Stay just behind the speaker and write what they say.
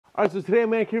Alright, so today on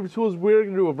Makita Tools, we're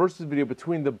going to do a versus video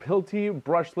between the HILTI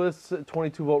brushless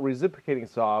 22-volt reciprocating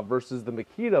saw versus the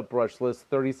Makita brushless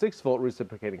 36-volt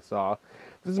reciprocating saw.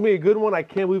 This is going to be a good one. I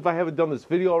can't believe I haven't done this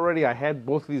video already. I had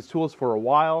both of these tools for a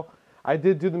while. I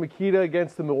did do the Makita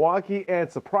against the Milwaukee,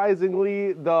 and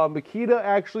surprisingly, the Makita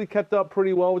actually kept up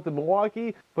pretty well with the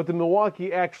Milwaukee, but the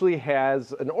Milwaukee actually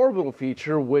has an orbital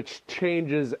feature which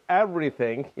changes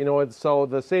everything, you know, and so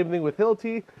the same thing with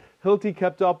HILTI. HILTI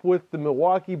kept up with the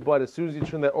Milwaukee, but as soon as you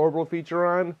turn that orbital feature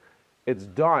on, it's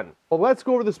done. Well, let's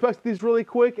go over the specs of these really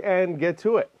quick and get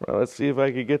to it. Well, let's see if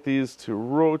I can get these to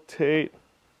rotate.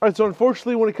 All right, so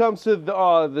unfortunately, when it comes to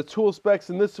the tool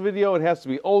specs in this video, it has to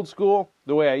be old school,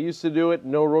 the way I used to do it.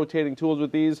 No rotating tools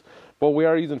with these, but we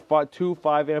are using two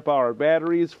 5-amp-hour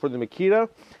batteries for the Makita,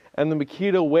 and the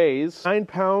Makita weighs 9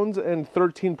 pounds and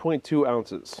 13.2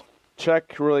 ounces.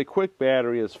 Check really quick,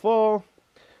 battery is full,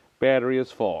 battery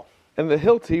is full. And the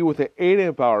HILTI with an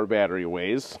 8-amp-hour battery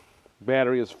weighs,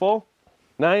 battery is full,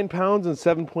 9 pounds and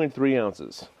 7.3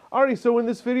 ounces. Alrighty, so in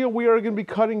this video we are going to be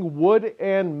cutting wood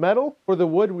and metal. For the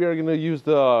wood, we are going to use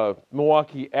the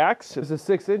Milwaukee axe. This is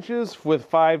 6 inches with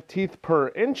 5 teeth per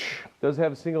inch. Does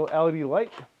have a single LED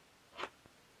light.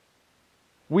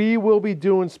 We will be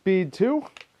doing speed 2.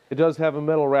 It does have a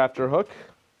metal rafter hook.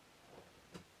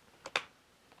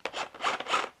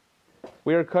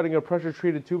 We are cutting a pressure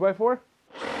treated 2x4.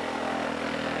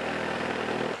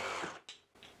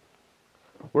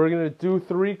 We're going to do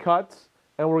 3 cuts,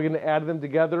 and we're going to add them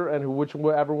together, and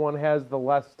whichever one has the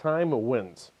less time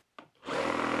wins.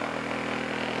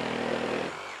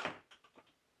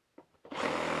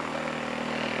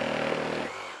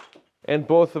 And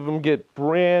both of them get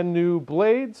brand new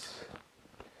blades.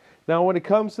 Now when it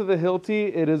comes to the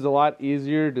HILTI, it is a lot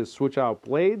easier to switch out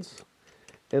blades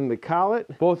in the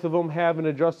collet. Both of them have an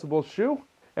adjustable shoe.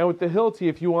 And with the HILTI,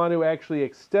 if you want to actually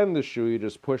extend the shoe, you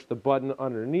just push the button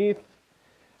underneath,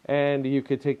 and you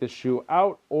could take the shoe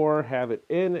out or have it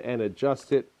in and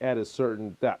adjust it at a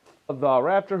certain depth. The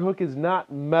rafter hook is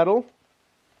not metal.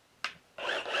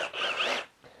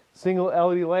 Single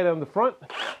LED light on the front.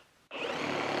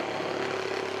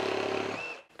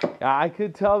 I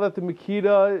could tell that the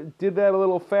Makita did that a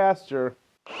little faster.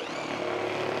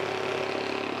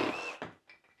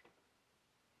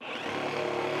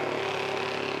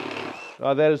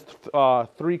 That is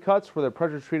 3 cuts for the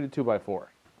pressure treated 2x4.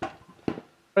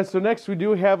 Alright, so next we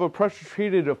do have a pressure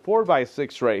treated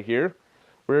 4x6 right here.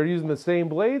 We're using the same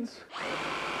blades.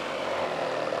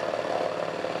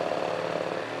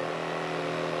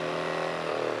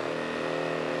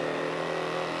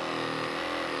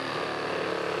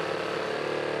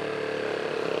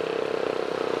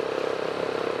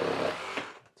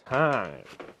 Time.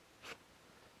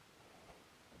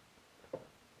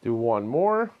 Do one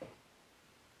more.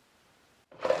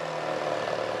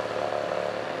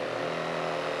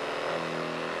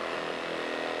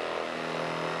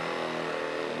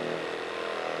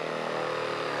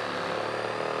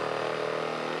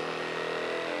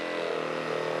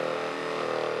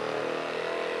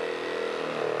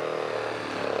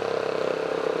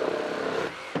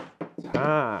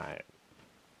 Time.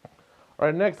 All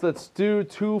right, next let's do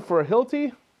 2 for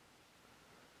HILTI.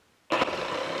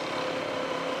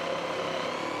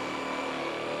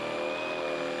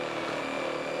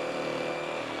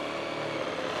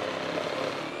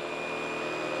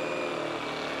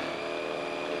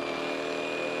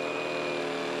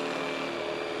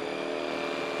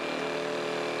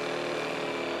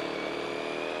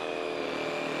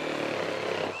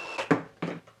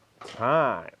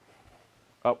 Time.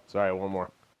 Oh, sorry, one more.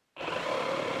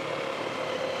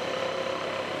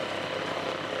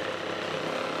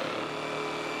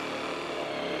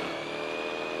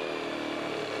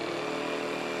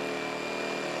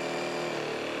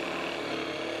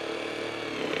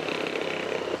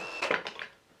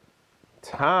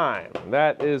 Time.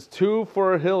 That is 2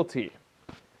 for HILTI.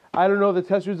 I don't know the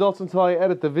test results until I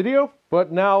edit the video,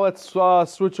 but now let's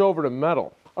switch over to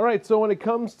metal. Alright, so when it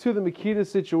comes to the Makita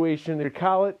situation, your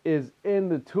collet is in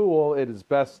the tool. It is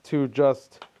best to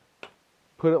just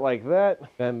put it like that,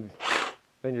 and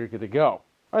then you're good to go.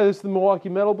 Alright, this is the Milwaukee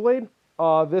metal blade.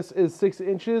 This is 6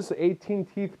 inches, 18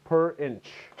 teeth per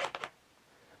inch.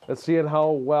 Let's see how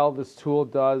well this tool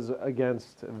does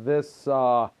against this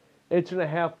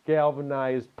 1.5-inch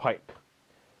galvanized pipe.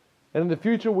 And in the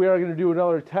future, we are going to do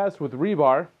another test with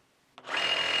rebar.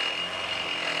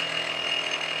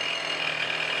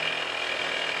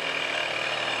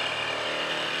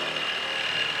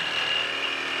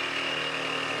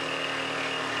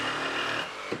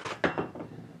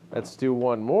 Let's do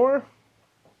one more.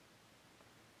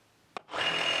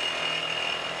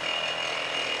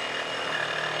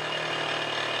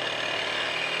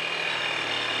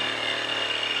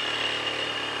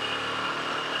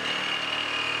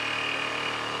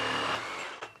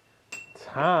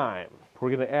 time. We're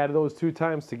going to add those 2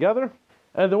 times together.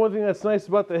 And the one thing that's nice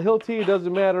about the HILTI, it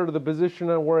doesn't matter the position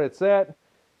on where it's at.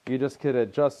 You just can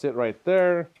adjust it right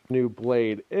there. New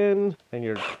blade in, and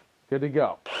you're good to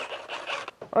go.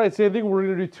 All right, same thing. We're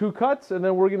going to do 2 cuts, and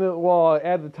then we're going to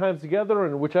add the times together,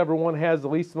 and whichever one has the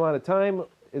least amount of time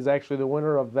is actually the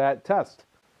winner of that test.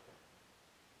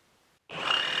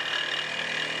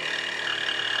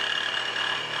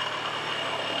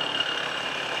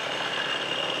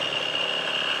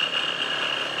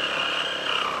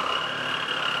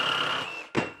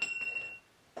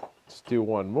 Let's do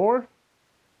one more.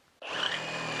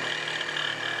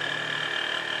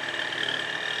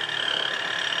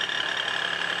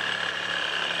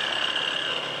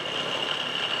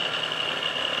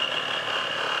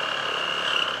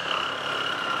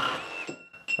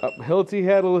 HILTI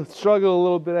had to struggle a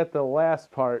little bit at the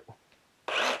last part.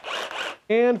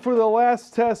 And for the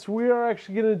last test, we are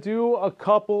actually going to do a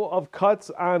couple of cuts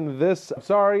on this.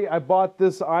 Sorry, I bought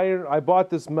this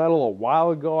metal a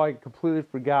while ago. I completely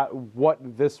forgot what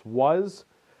this was.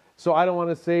 So I don't want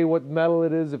to say what metal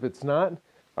it is if it's not.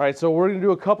 All right, so we're going to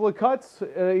do a couple of cuts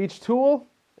each tool,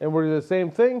 and we're going to do the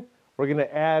same thing. We're going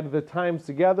to add the times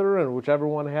together, and whichever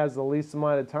one has the least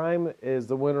amount of time is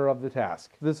the winner of the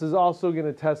task. This is also going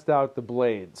to test out the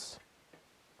blades.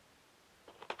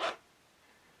 I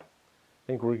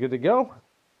think we're good to go.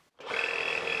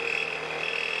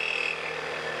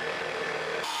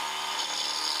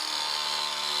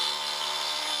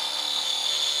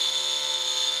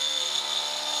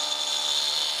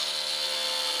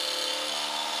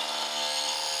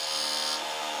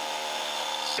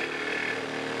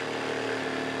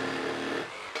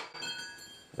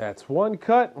 That's one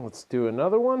cut. Let's do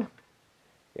another one.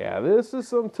 Yeah, this is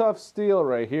some tough steel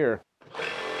right here.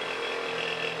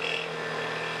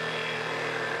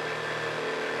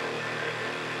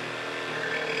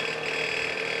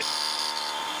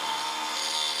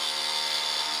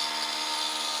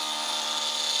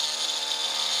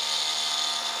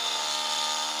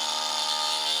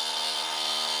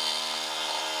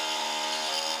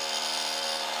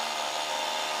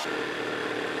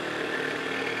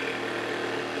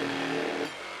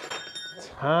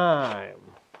 Time.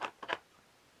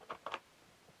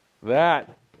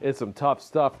 That is some tough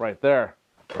stuff right there.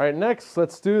 All right, next,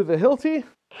 let's do the HILTI.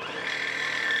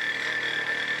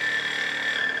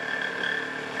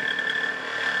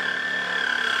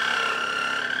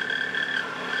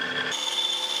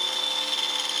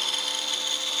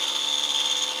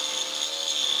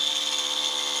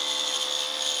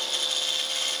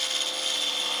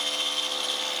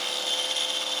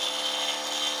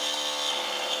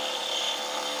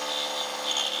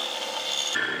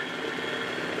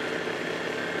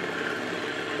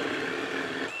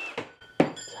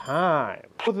 Time.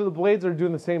 Both of the blades are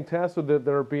doing the same test, so that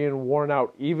they're being worn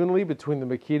out evenly between the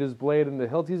Makita's blade and the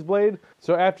HILTI's blade.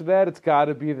 So after that, it's got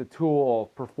to be the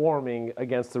tool performing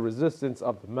against the resistance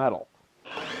of the metal.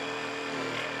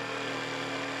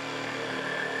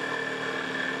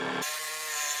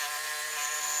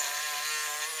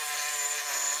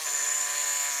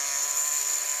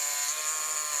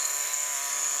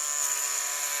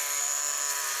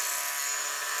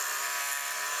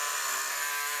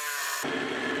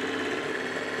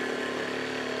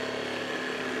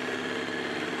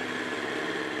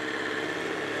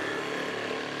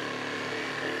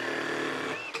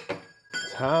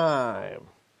 Time.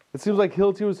 It seems like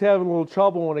HILTI was having a little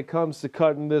trouble when it comes to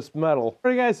cutting this metal.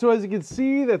 Alright guys, so as you can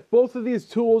see that both of these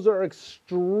tools are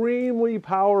extremely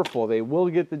powerful. They will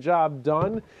get the job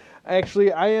done.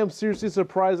 Actually, I am seriously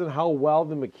surprised at how well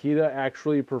the Makita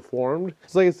actually performed.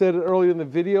 So like I said earlier in the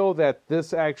video, that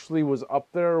this actually was up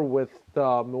there with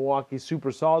the Milwaukee Super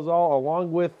Sawzall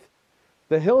along with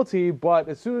the HILTI, but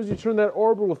as soon as you turn that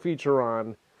orbital feature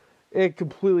on, it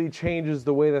completely changes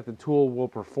the way that the tool will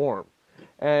perform.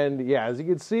 And yeah, as you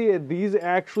can see, these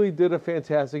actually did a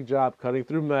fantastic job cutting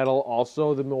through metal.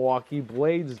 Also, the Milwaukee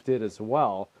blades did as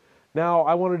well. Now,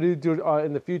 I want to do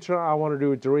in the future, I want to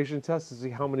do a duration test to see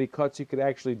how many cuts you could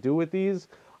actually do with these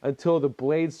until the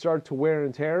blades start to wear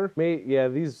and tear. Yeah,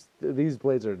 these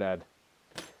blades are dead.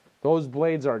 Those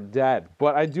blades are dead.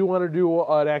 But I do want to do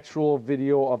an actual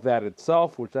video of that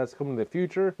itself, which that's coming in the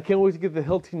future. I can't wait to get the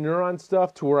HILTI Neuron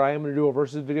stuff to where I am going to do a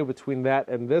versus video between that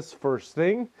and this first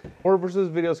thing. More versus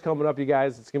videos coming up, you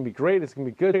guys. It's going to be great. It's going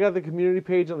to be good. Check out the community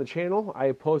page on the channel.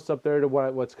 I post up there to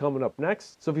what's coming up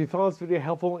next. So if you found this video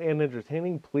helpful and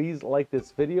entertaining, please like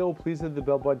this video. Please hit the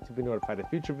bell button to be notified of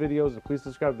future videos, and please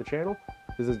subscribe to the channel.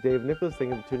 This is Dave Nicholas.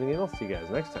 Thank you for tuning in. I'll see you guys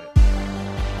next time.